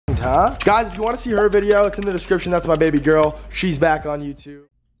Huh? Guys, if you want to see her video, it's in the description. That's my baby girl. She's back on YouTube.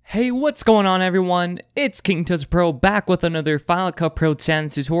 Hey, what's going on, everyone? It's KingTutsPro back with another Final Cut Pro 10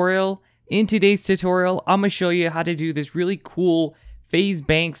 tutorial. In today's tutorial, I'm going to show you how to do this really cool FaZe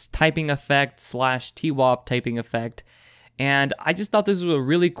Banks typing effect / TeaWap typing effect. And I just thought this was a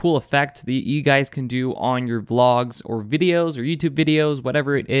really cool effect that you guys can do on your vlogs or videos or YouTube videos,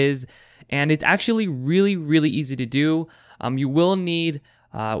 whatever it is. And it's actually really easy to do. You will need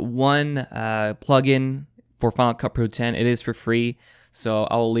one plugin for Final Cut Pro 10. It is for free, so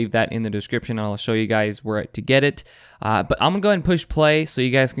I will leave that in the description and I'll show you guys where to get it. But I'm gonna go ahead and push play so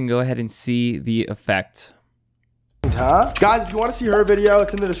you guys can go ahead and see the effect. Huh? Guys, if you want to see her video,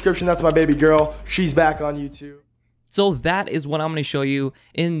 it's in the description. That's my baby girl. She's back on YouTube. So that is what I'm going to show you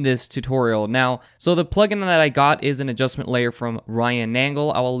in this tutorial. Now, so the plugin that I got is an adjustment layer from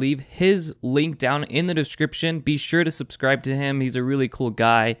Nangle. I will leave his link down in the description. Be sure to subscribe to him. He's a really cool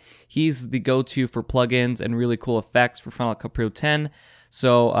guy. He's the go-to for plugins and really cool effects for Final Cut Pro 10.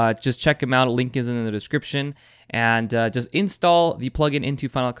 So just check him out. A link is in the description. And just install the plugin into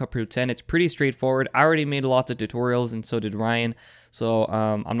Final Cut Pro 10. It's pretty straightforward. I already made lots of tutorials and so did Ryan. So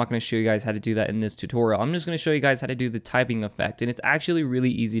I'm not going to show you guys how to do that in this tutorial. I'm just going to show you guys how to do the typing effect. And it's actually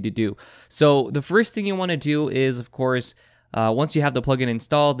really easy to do. So the first thing you want to do is, of course, once you have the plugin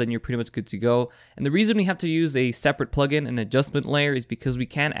installed, then you're pretty much good to go. And the reason we have to use a separate plugin, an adjustment layer, is because we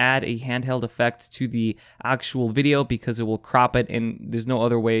can't add a handheld effect to the actual video because it will crop it, and there's no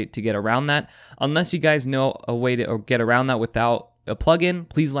other way to get around that. Unless you guys know a way to get around that without a plugin,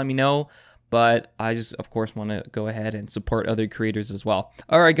 please let me know. But I just, of course, want to go ahead and support other creators as well.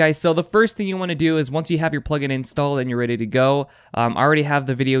 Alright guys, so the first thing you want to do is once you have your plugin installed and you're ready to go, I already have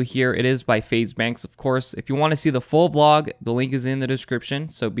the video here. It is by FaZe Banks, of course. If you want to see the full vlog, the link is in the description,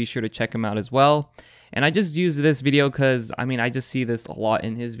 so be sure to check him out as well. And I just used this video because, I mean, I just see this a lot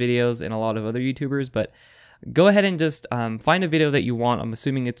in his videos and a lot of other YouTubers, but go ahead and just find a video that you want. I'm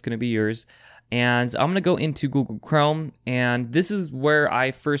assuming it's going to be yours. And I'm going to go into Google Chrome, and this is where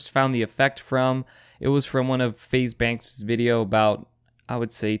I first found the effect from. It was from one of FaZe Banks' video about, I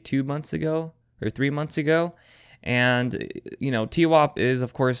would say, 2 months ago or 3 months ago. And, you know, TeaWap is,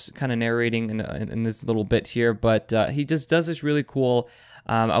 of course, kind of narrating in this little bit here, but he just does this really cool,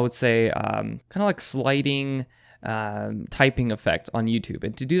 I would say, kind of like sliding typing effect on YouTube.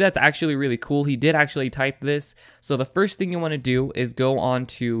 And to do that's actually really cool. He did actually type this. So the first thing you want to do is go on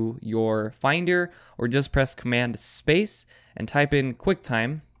to your Finder or just press Command Space and type in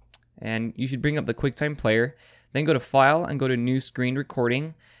QuickTime, and you should bring up the QuickTime player. Then go to File and go to New Screen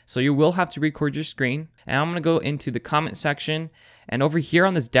Recording. So you will have to record your screen. And I'm going to go into the comment section, and over here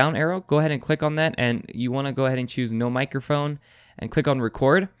on this down arrow, go ahead and click on that, and you want to go ahead and choose no microphone and click on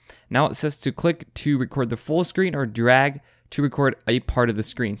record. Now it says to click to record the full screen or drag to record a part of the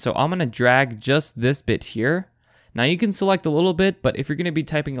screen. So I'm going to drag just this bit here. Now you can select a little bit, but if you're going to be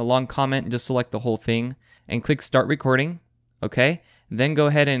typing a long comment, just select the whole thing and click start recording. Okay, then go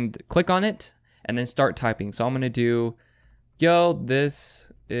ahead and click on it and then start typing. So I'm going to do, yo,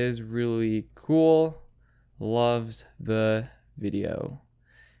 this is really cool, loves the video.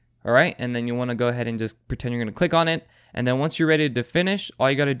 All right, and then you want to go ahead and just pretend you're going to click on it. And then once you're ready to finish, all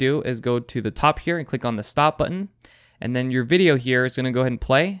you got to do is go to the top here and click on the stop button. And then your video here is going to go ahead and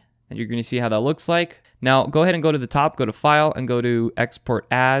play, and you're going to see how that looks like. Now go ahead and go to the top, go to File, and go to Export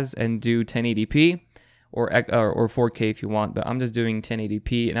As, and do 1080p or 4K if you want. But I'm just doing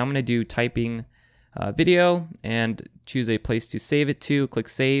 1080p, and I'm going to do typing video and choose a place to save it to. Click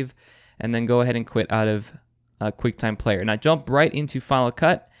Save, and then go ahead and quit out of QuickTime Player. Now jump right into Final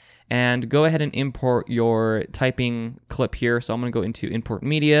Cut. And go ahead and import your typing clip here. So I'm going to go into Import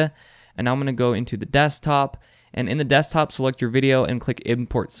Media, and I'm going to go into the desktop. And in the desktop, select your video and click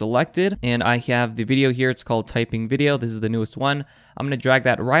Import Selected. And I have the video here. It's called Typing Video. This is the newest one. I'm going to drag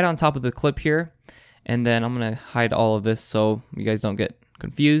that right on top of the clip here. And then I'm going to hide all of this so you guys don't get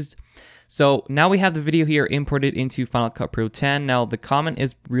confused. So now we have the video here imported into Final Cut Pro 10. Now the comment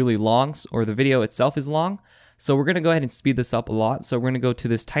is really long, or the video itself is long. So we're going to go ahead and speed this up a lot. So we're going to go to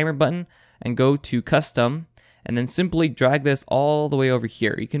this timer button and go to Custom, and then simply drag this all the way over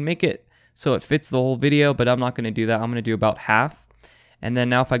here. You can make it so it fits the whole video, but I'm not going to do that. I'm going to do about half. And then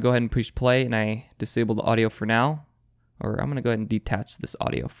now if I go ahead and push play and I disable the audio for now, or I'm going to go ahead and detach this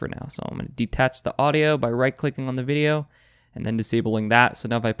audio for now. So I'm going to detach the audio by right clicking on the video and then disabling that. So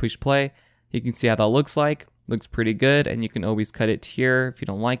now if I push play, you can see how that looks like. Looks pretty good, and you can always cut it here if you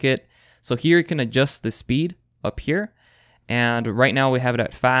don't like it. So here you can adjust the speed up here, and right now we have it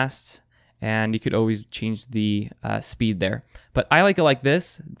at fast, and you could always change the speed there. But I like it like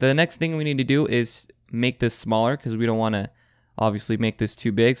this. The next thing we need to do is make this smaller because we don't want to obviously make this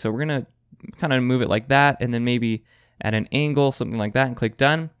too big. So we're going to kind of move it like that, and then maybe at an angle, something like that, and click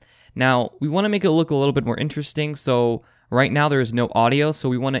done. Now we want to make it look a little bit more interesting. So right now there is no audio, so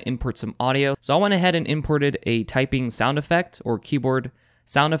we want to import some audio. So I went ahead and imported a typing sound effect or keyboard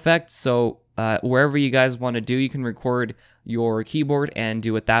sound effect. So wherever you guys want to do, you can record your keyboard and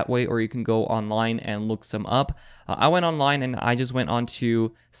do it that way, or you can go online and look some up. I went online and I just went on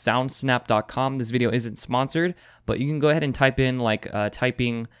to soundsnap.com. This video isn't sponsored, but you can go ahead and type in like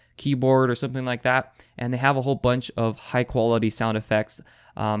typing keyboard or something like that, and they have a whole bunch of high quality sound effects,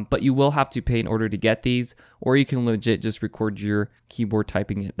 but you will have to pay in order to get these, or you can legit just record your keyboard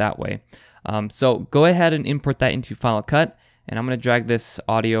typing it that way. So go ahead and import that into Final Cut, and I'm going to drag this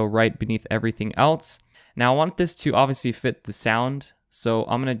audio right beneath everything else. Now I want this to obviously fit the sound, so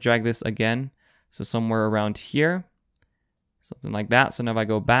I'm going to drag this again, so somewhere around here, something like that. So now if I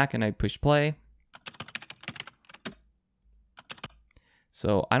go back and I push play,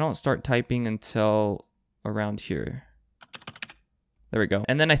 so I don't start typing until around here. There we go.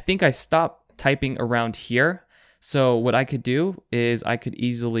 And then I think I stopped typing around here. So what I could do is I could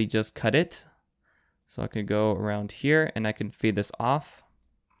easily just cut it. So I could go around here and I can fade this off.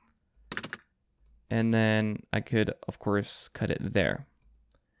 And then I could, of course, cut it there.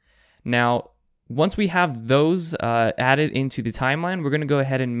 Now, once we have those added into the timeline, we're gonna go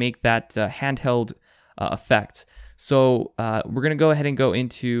ahead and make that handheld effect. So we're going to go ahead and go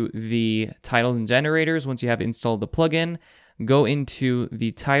into the titles and generators. Once you have installed the plugin, go into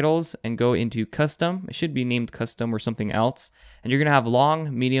the titles and go into custom. It should be named custom or something else. And you're going to have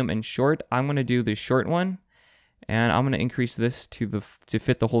long, medium, and short. I'm going to do the short one, and I'm going to increase this to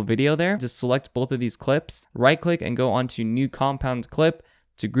fit the whole video there. Just select both of these clips, right click and go onto new compound clip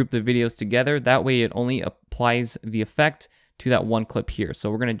to group the videos together. That way it only applies the effect to that one clip here. So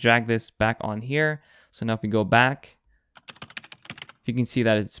we're going to drag this back on here. So now if we go back, you can see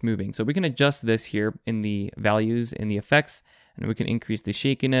that it's moving. So we can adjust this here in the values in the effects, and we can increase the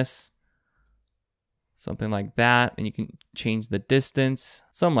shakiness, something like that. And you can change the distance,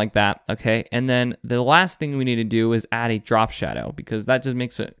 something like that. Okay. And then the last thing we need to do is add a drop shadow, because that just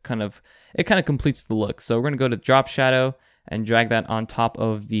makes it kind of completes the look. So we're going to go to drop shadow and drag that on top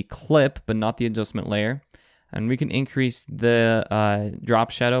of the clip, but not the adjustment layer. And we can increase the drop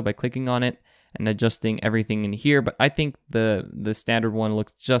shadow by clicking on it and adjusting everything in here, but I think the standard one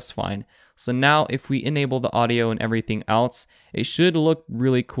looks just fine. So now if we enable the audio and everything else, it should look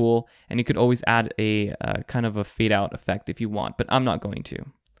really cool, and you could always add a kind of a fade out effect if you want, but I'm not going to.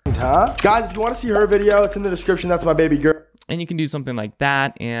 Guys, if you want to see her video, it's in the description. That's my baby girl. And you can do something like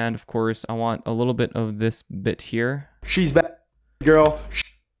that, and of course I want a little bit of this bit here. She's back, girl.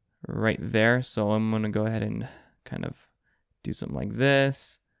 Right there, so I'm gonna go ahead and kind of do something like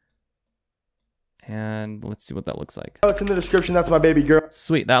this. And let's see what that looks like. Oh, it's in the description. That's my baby girl.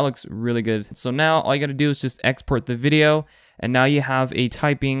 Sweet, that looks really good. So now all you gotta do is just export the video, and now you have a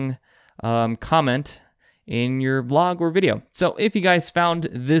typing comment in your vlog or video. So if you guys found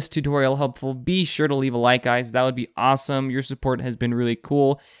this tutorial helpful, be sure to leave a like, guys. That would be awesome. Your support has been really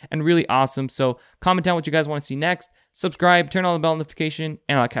cool and really awesome. So comment down what you guys want to see next, subscribe, turn on the bell notification,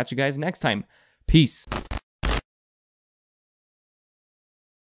 and I'll catch you guys next time. Peace.